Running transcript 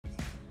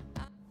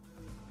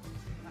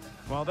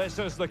Well, this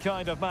is the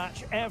kind of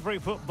match every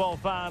football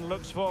fan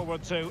looks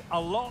forward to. A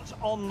lot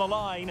on the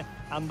line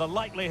and the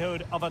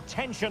likelihood of a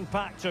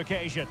tension-packed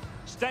occasion.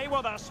 Stay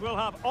with us, we'll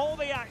have all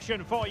the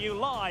action for you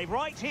live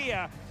right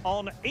here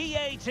on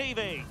EA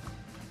TV.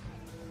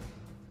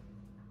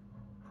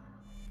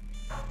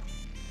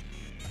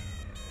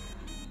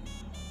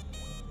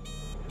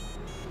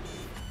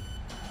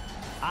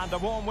 And a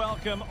warm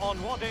welcome on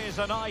what is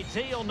an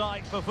ideal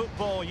night for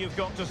football, you've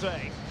got to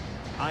say.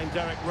 I'm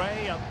Derek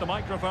Ray at the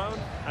microphone,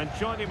 and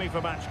joining me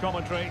for match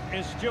commentary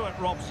is Stuart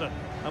Robson.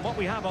 And what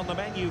we have on the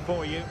menu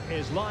for you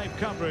is live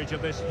coverage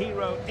of this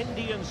Hero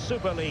Indian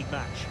Super League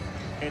match.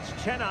 It's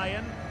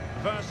Chennaiyin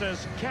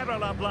versus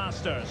Kerala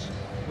Blasters.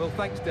 Well,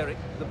 thanks, Derek.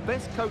 The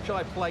best coach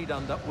I played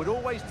under would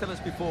always tell us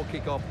before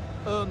kick-off,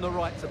 earn the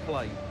right to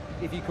play.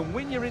 If you can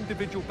win your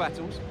individual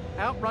battles,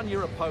 outrun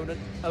your opponent,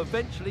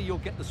 eventually you'll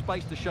get the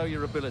space to show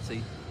your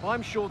ability.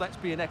 I'm sure that's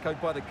being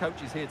echoed by the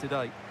coaches here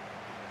today.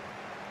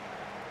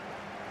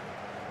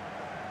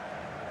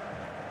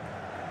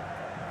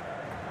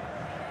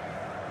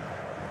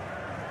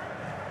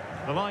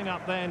 The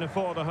lineup then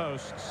for the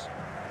hosts.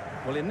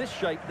 Well, in this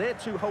shape, their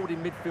two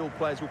holding midfield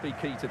players will be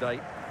key today.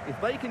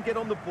 If they can get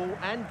on the ball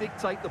and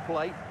dictate the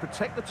play,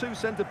 protect the two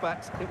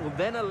centre-backs, it will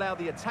then allow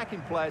the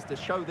attacking players to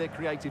show their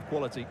creative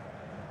quality.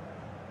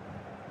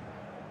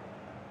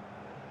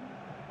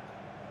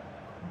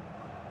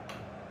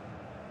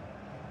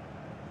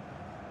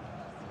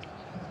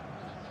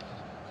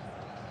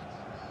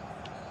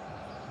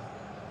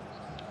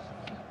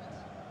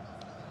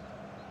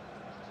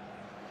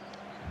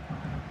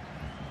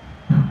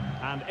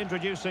 And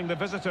introducing the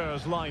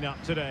visitors'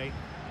 lineup today.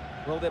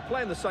 Well, they're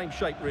playing the same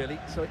shape, really,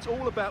 so it's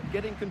all about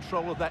getting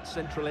control of that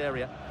central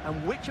area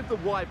and which of the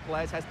wide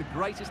players has the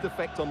greatest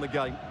effect on the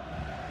game.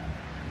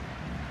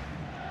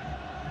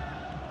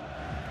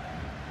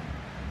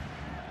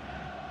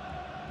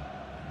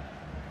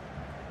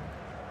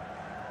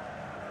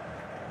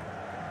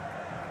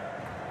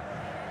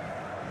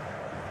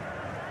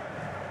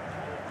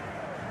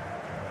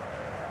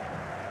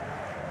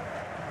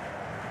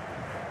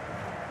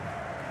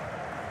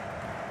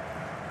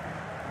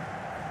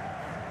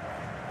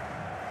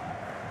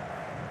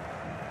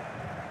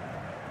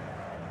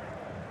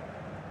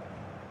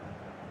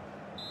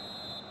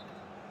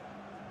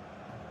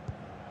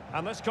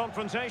 And this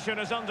confrontation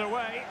is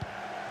underway.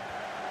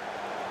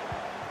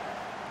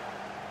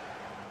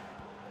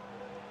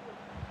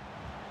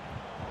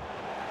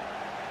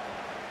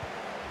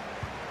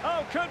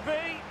 Oh, could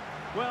be.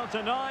 Well,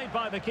 denied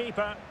by the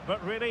keeper,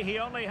 but really he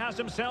only has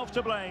himself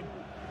to blame.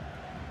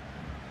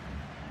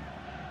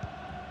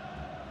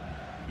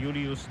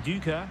 Julius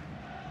Duca.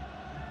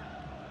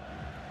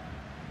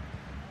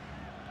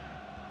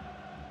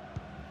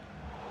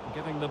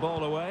 Giving the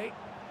ball away.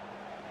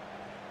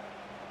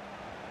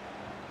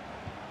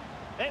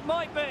 It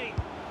might be.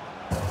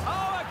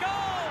 Oh, a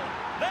goal!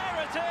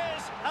 There it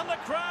is! And the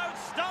crowd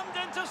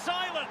stunned into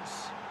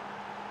silence.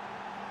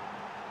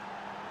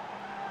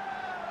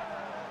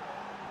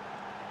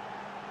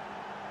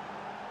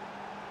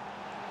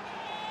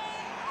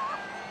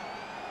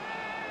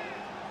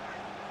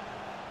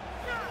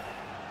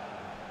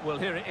 Well,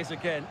 here it is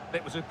again.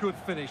 It was a good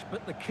finish,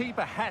 but the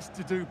keeper has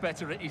to do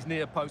better at his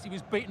near post. He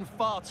was beaten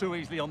far too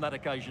easily on that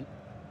occasion.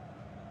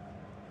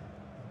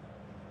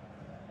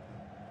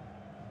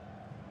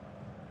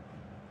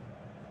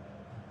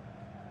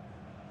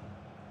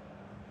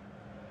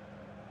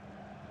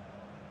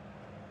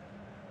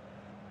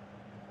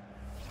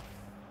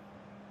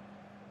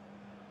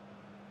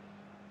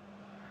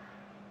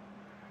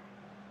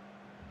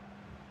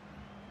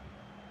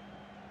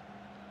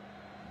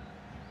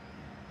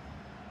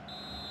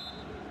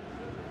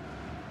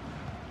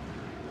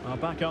 Well,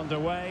 back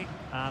underway,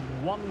 and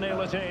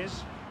 1-0 it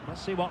is.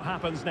 Let's see what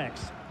happens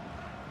next.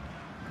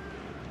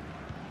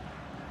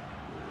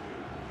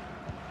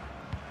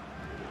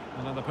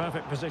 And in the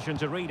perfect position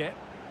to read it.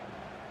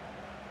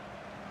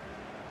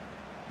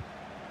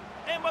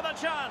 In with a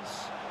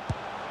chance.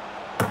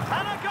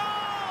 And a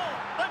goal!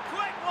 The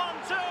quick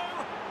 1-2,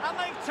 and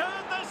they've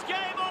turned this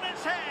game on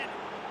its head.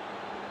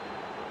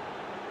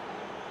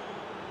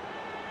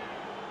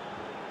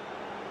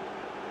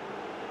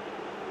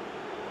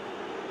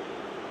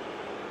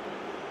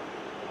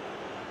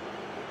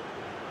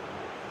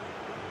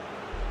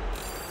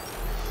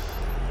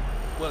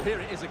 Well,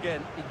 here it is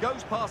again. He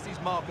goes past his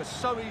marker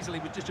so easily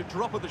with just a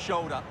drop of the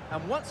shoulder.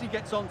 And once he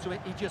gets onto it,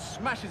 he just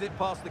smashes it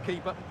past the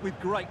keeper with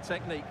great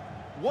technique.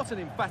 What an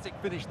emphatic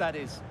finish that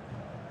is.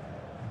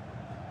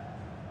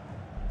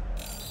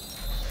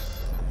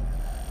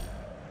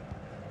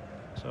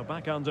 So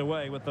back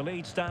underway with the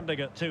lead standing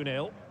at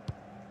 2-0.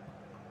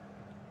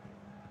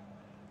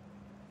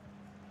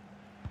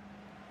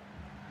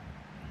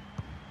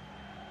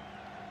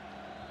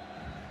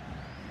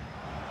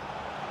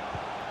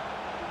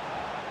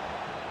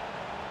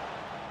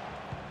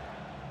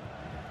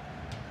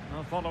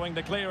 Well, following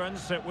the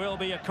clearance, it will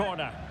be a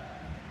corner.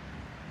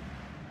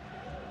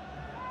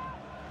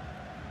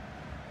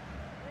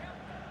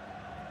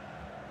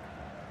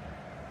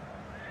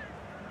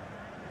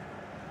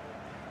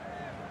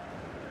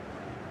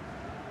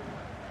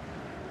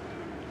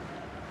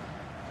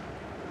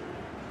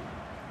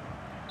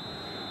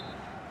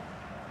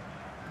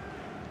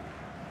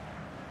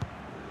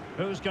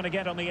 Who's going to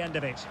get on the end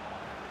of it?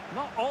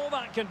 Not all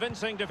that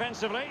convincing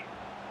defensively.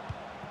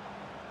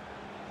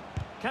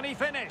 Can he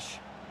finish?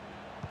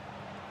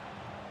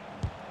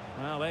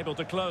 Well, able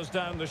to close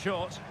down the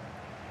shot.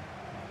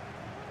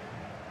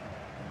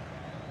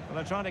 Well,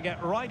 they're trying to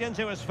get right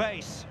into his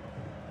face.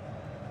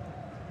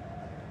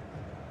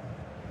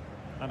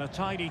 And a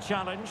tidy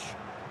challenge.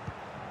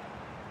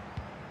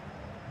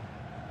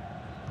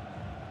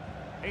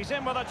 He's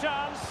in with a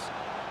chance.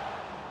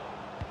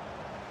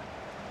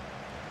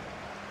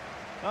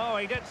 Oh,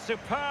 he did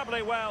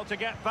superbly well to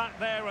get back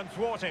there and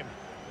thwart him.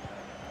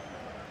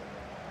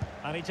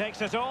 And he takes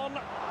it on.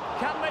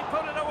 Can they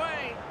put it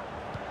away?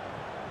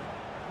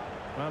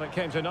 Well, it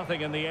came to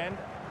nothing in the end.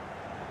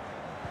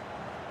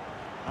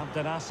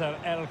 Abdenasser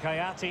El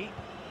Kayati.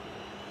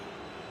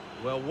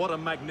 Well, what a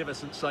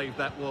magnificent save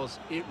that was.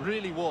 It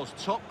really was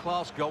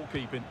top-class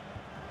goalkeeping.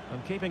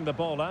 And keeping the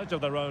ball out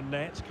of their own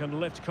net can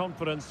lift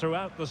confidence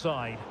throughout the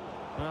side.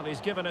 Well,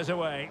 he's given it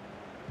away.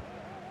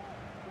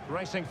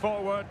 Racing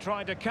forward,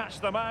 trying to catch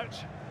them out.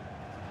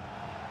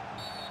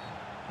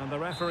 And the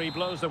referee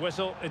blows the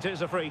whistle. It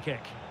is a free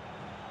kick.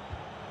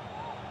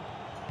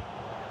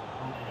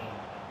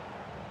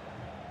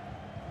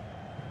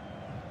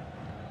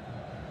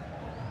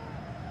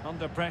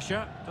 Under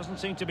pressure, doesn't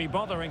seem to be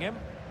bothering him.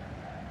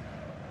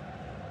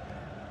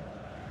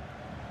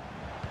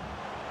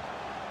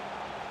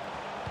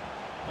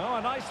 Oh,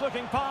 a nice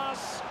looking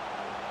pass.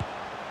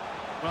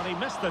 Well, he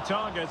missed the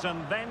target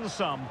and then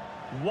some.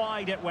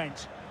 Wide it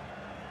went.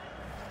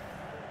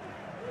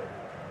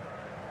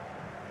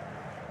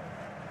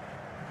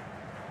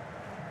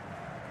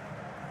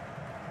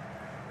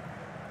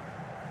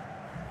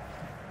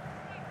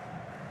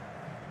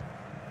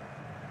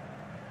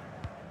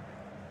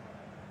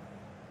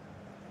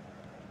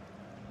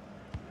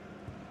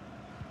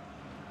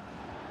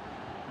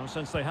 Well,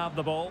 since they have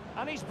the ball,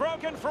 and he's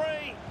broken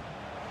free.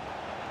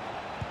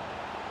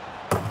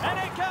 And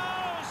it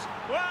goes!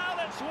 Well,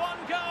 it's one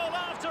goal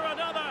after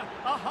another.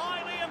 A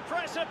highly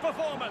impressive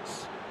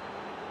performance.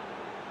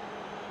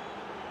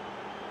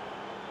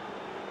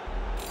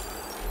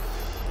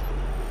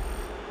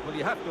 Well,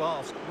 you have to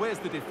ask, where's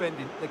the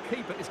defending? The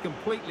keeper is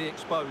completely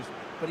exposed,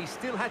 but he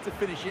still had to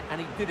finish it, and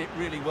he did it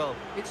really well.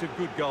 It's a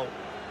good goal.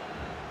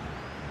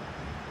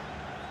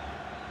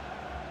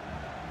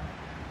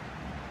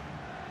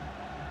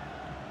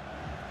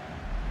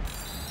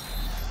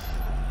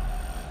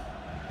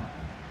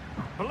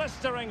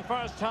 Blistering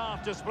first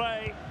half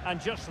display, and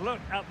just look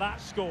at that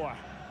score.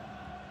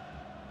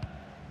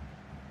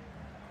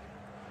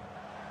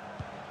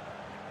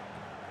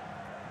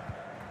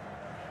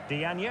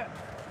 Diagne.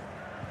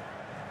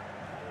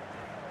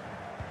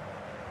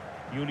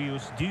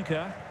 Julius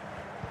Duca.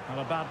 And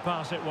a bad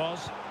pass it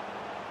was.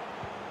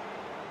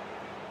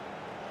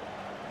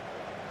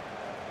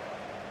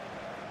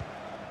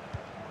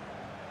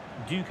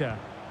 Duca.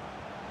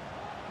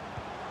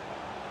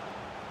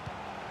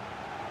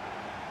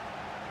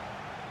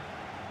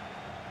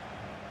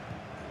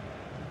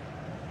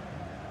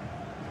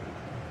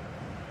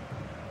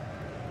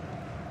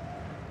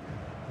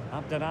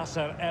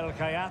 Abdenasser El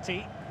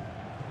Kayati.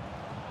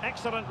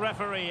 Excellent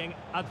refereeing,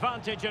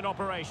 advantage in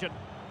operation.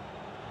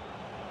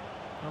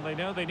 And they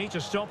know they need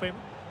to stop him.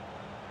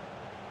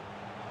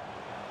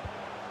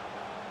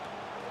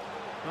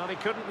 Well, he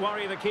couldn't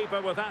worry the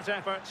keeper with that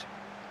effort.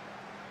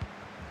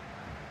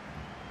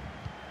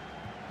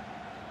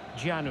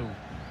 Janu.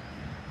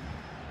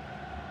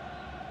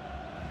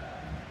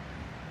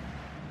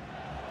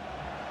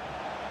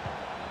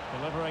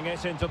 Delivering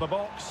it into the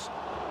box.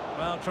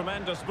 Well,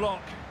 tremendous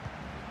block.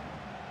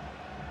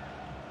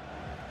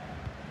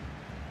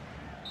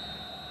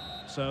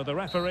 So the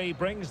referee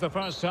brings the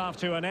first half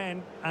to an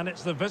end, and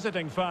it's the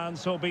visiting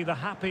fans who'll be the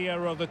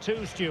happier of the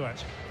two,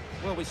 Stuart.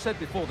 Well, we said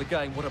before the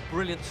game what a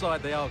brilliant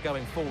side they are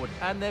going forward,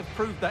 and they've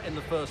proved that in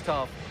the first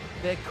half.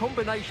 Their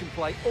combination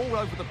play all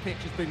over the pitch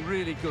has been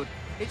really good.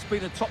 It's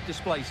been a top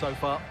display so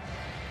far.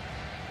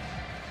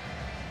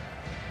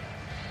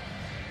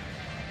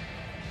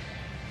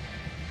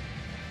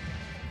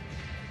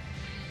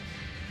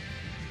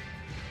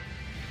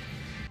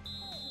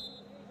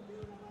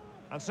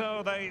 And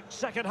so the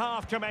second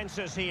half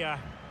commences here.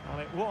 And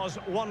it was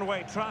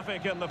one-way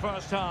traffic in the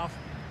first half.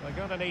 They're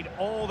going to need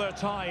all their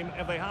time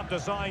if they have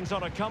designs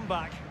on a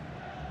comeback.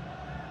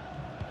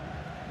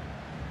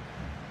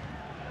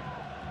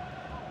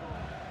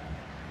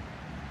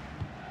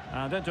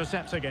 And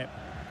intercepting it.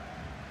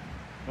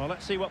 Well,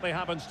 let's see what they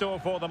have in store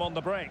for them on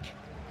the break.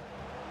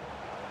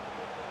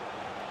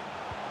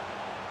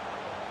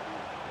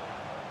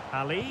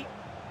 Ali.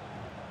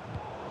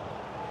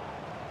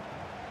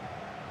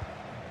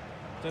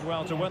 Did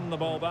well to win the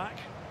ball back.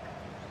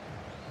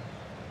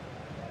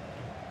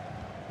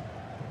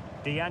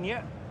 Diagne.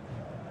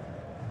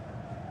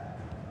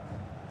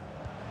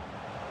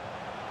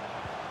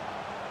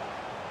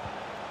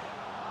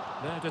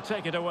 There to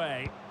take it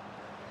away.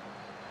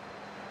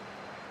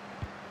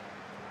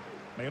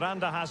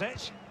 Miranda has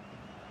it.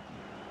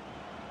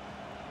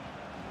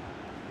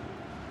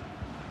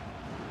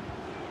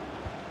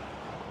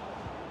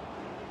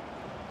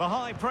 The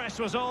high press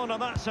was on,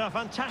 and that's a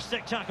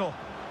fantastic tackle.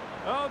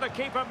 Oh, the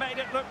keeper made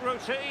it look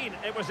routine.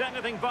 It was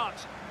anything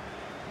but.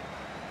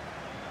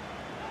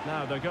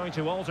 Now they're going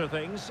to alter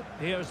things.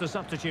 Here's the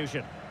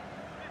substitution.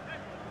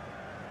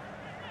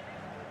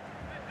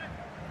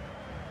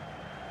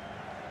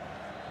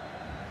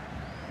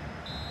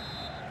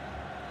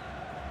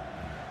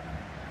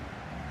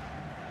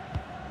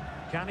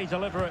 Can he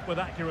deliver it with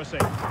accuracy?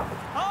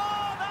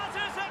 Oh, that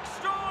is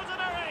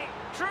extraordinary!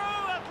 True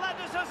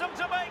athleticism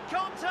to make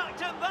contact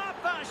in that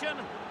fashion,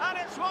 and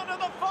it's one of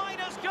the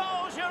finest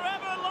goals you're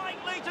ever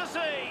likely to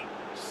see.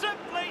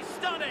 Simply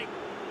stunning.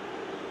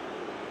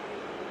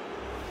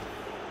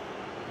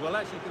 Well,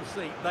 as you can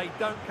see, they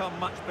don't come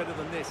much better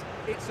than this.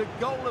 It's a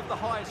goal of the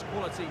highest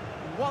quality.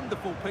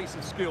 Wonderful piece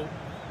of skill.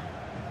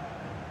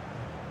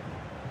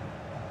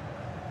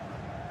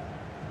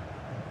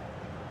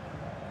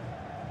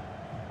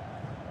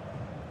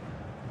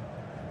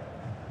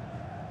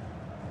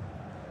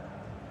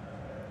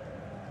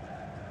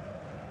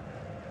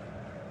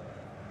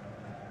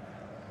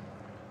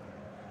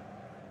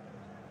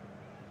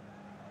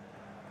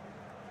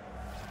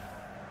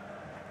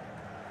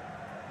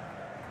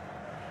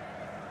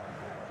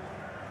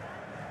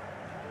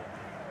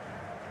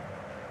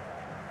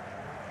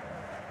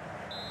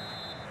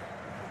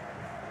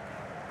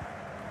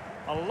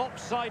 A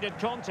lopsided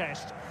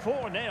contest,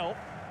 4-0.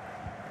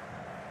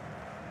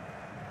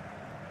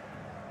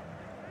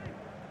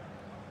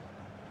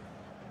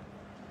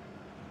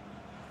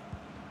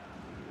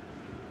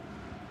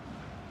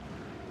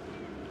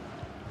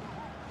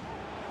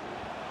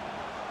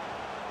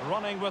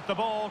 Running with the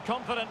ball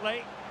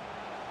confidently.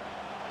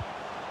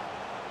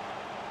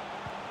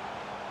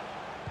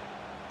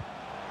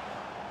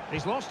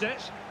 He's lost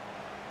it.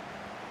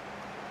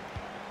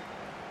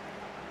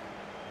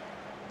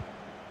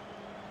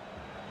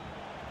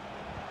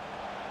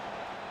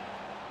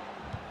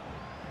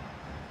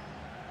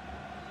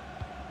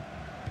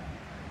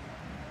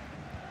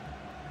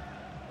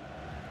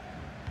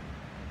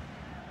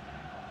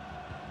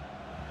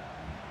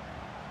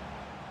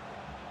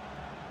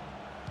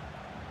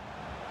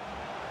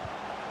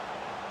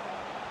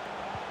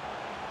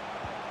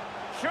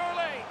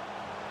 Surely.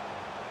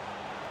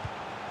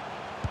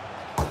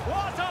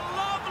 What a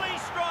lovely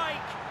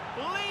strike!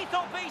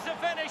 Lethal piece of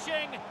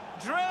finishing,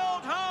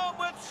 drilled home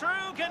with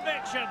true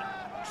conviction.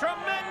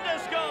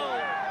 Tremendous goal!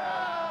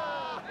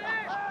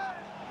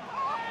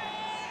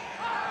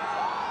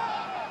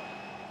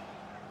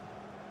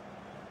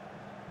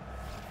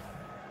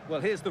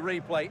 Well, here's the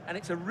replay, and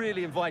it's a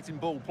really inviting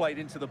ball played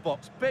into the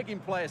box, begging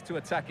players to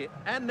attack it,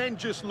 and then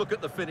just look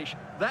at the finish.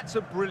 That's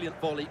a brilliant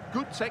volley,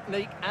 good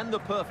technique, and the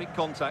perfect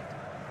contact.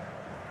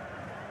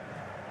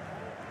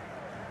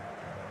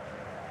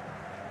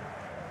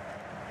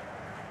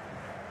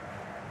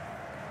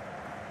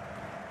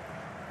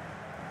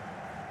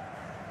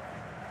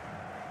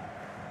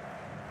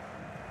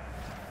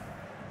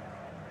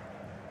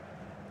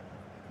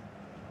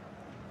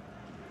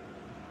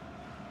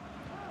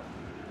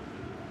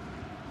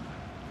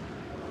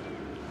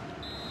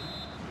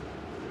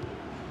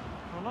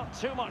 Not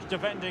too much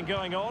defending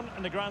going on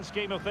in the grand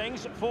scheme of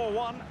things.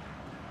 4-1.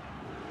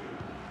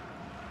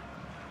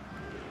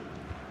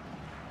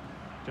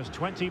 Just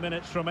 20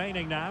 minutes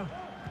remaining now.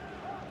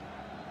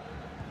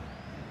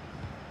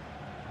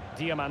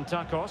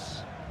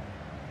 Diamantakos.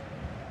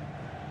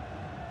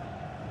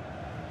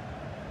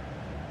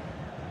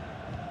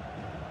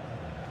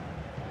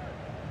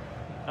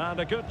 And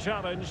a good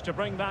challenge to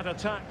bring that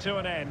attack to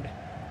an end.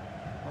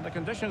 And the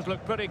conditions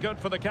look pretty good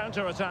for the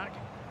counter-attack.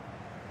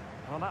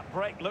 Well, that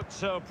break looked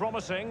so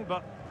promising,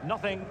 but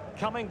nothing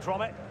coming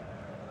from it.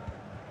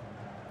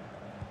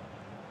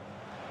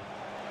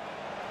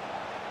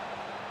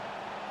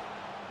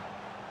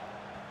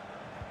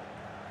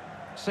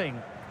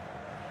 Singh.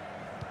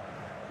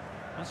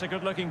 That's a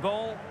good-looking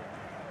ball.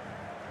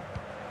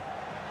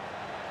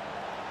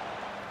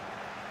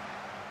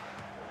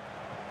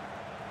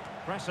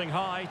 Pressing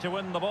high to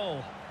win the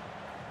ball.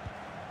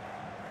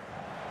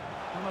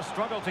 And a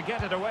struggle to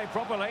get it away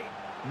properly.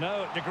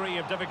 No degree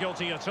of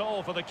difficulty at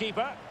all for the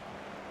keeper.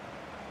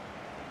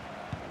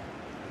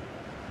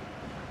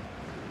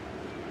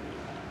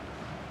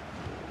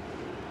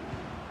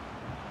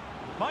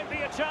 Might be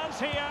a chance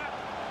here.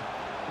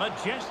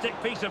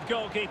 Majestic piece of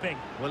goalkeeping.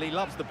 Well, he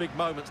loves the big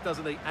moments,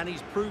 doesn't he? And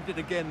he's proved it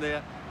again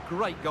there.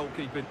 Great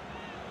goalkeeping.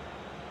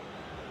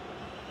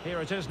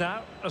 Here it is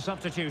now, a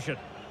substitution.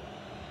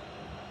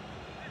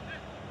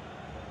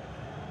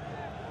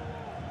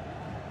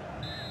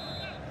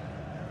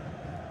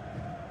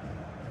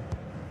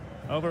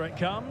 Over it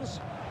comes.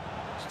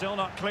 Still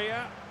not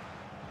clear.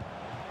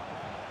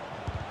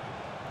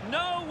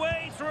 No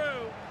way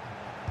through.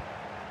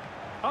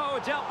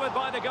 Oh, dealt with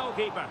by the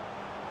goalkeeper.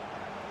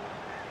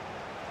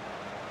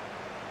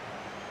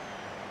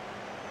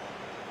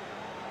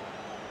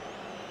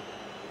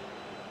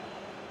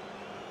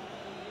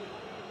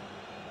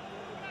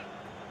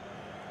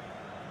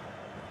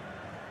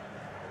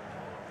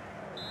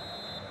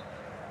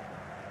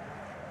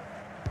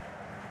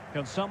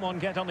 Can someone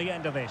get on the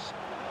end of this?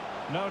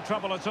 No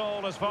trouble at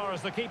all as far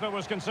as the keeper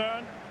was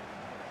concerned.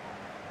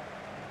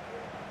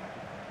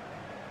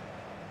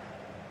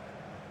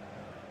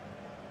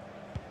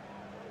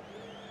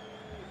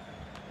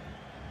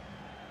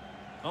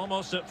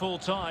 Almost at full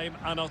time,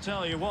 and I'll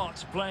tell you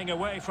what, playing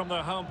away from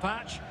their home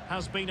patch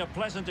has been a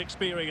pleasant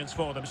experience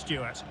for them,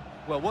 Stuart.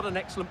 Well, what an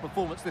excellent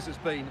performance this has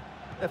been.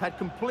 They've had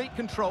complete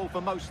control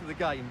for most of the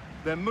game.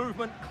 Their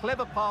movement,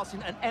 clever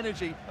passing and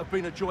energy have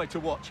been a joy to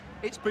watch.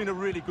 It's been a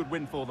really good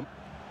win for them.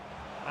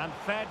 And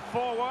fed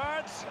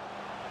forwards.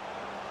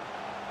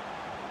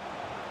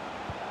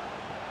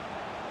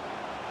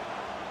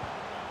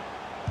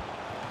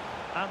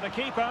 And the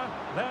keeper,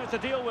 there to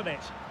deal with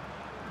it.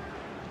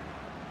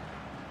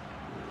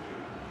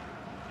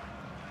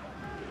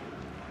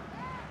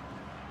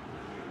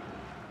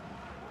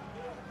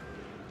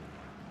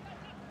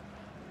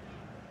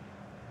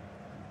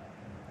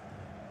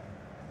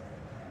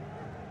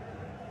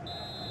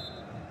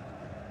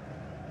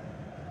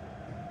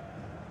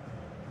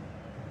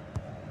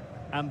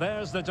 And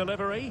there's the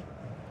delivery.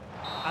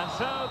 And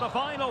so the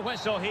final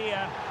whistle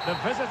here. The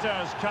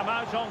visitors come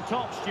out on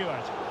top,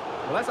 Stuart.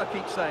 Well, as I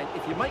keep saying,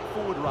 if you make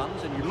forward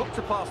runs and you look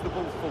to pass the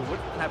ball forward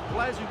and have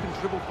players who can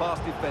dribble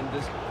past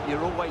defenders,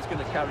 you're always going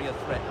to carry a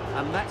threat.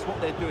 And that's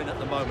what they're doing at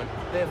the moment.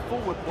 Their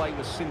forward play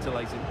was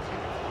scintillating.